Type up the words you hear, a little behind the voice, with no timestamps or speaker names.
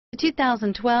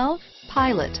2012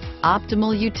 Pilot.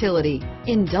 Optimal utility,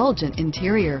 indulgent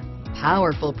interior,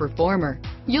 powerful performer.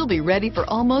 You'll be ready for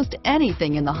almost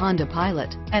anything in the Honda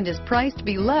Pilot and is priced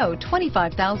below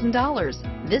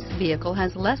 $25,000. This vehicle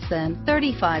has less than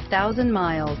 35,000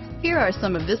 miles. Here are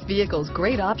some of this vehicle's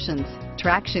great options: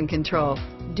 traction control,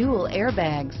 dual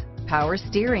airbags, power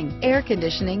steering, air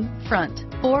conditioning, front,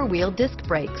 four-wheel disc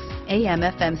brakes,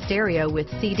 AM/FM stereo with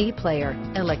CD player,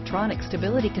 electronic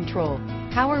stability control,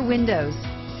 power windows,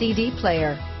 CD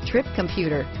player, trip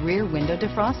computer, rear window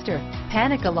defroster,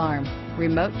 panic alarm,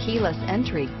 remote keyless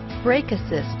entry, brake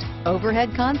assist, overhead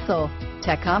console,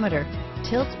 tachometer,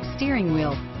 tilt steering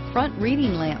wheel, front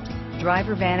reading lamps,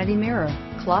 driver vanity mirror,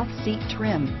 cloth seat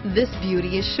trim. This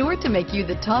beauty is sure to make you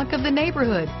the talk of the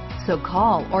neighborhood. So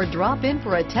call or drop in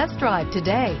for a test drive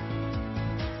today.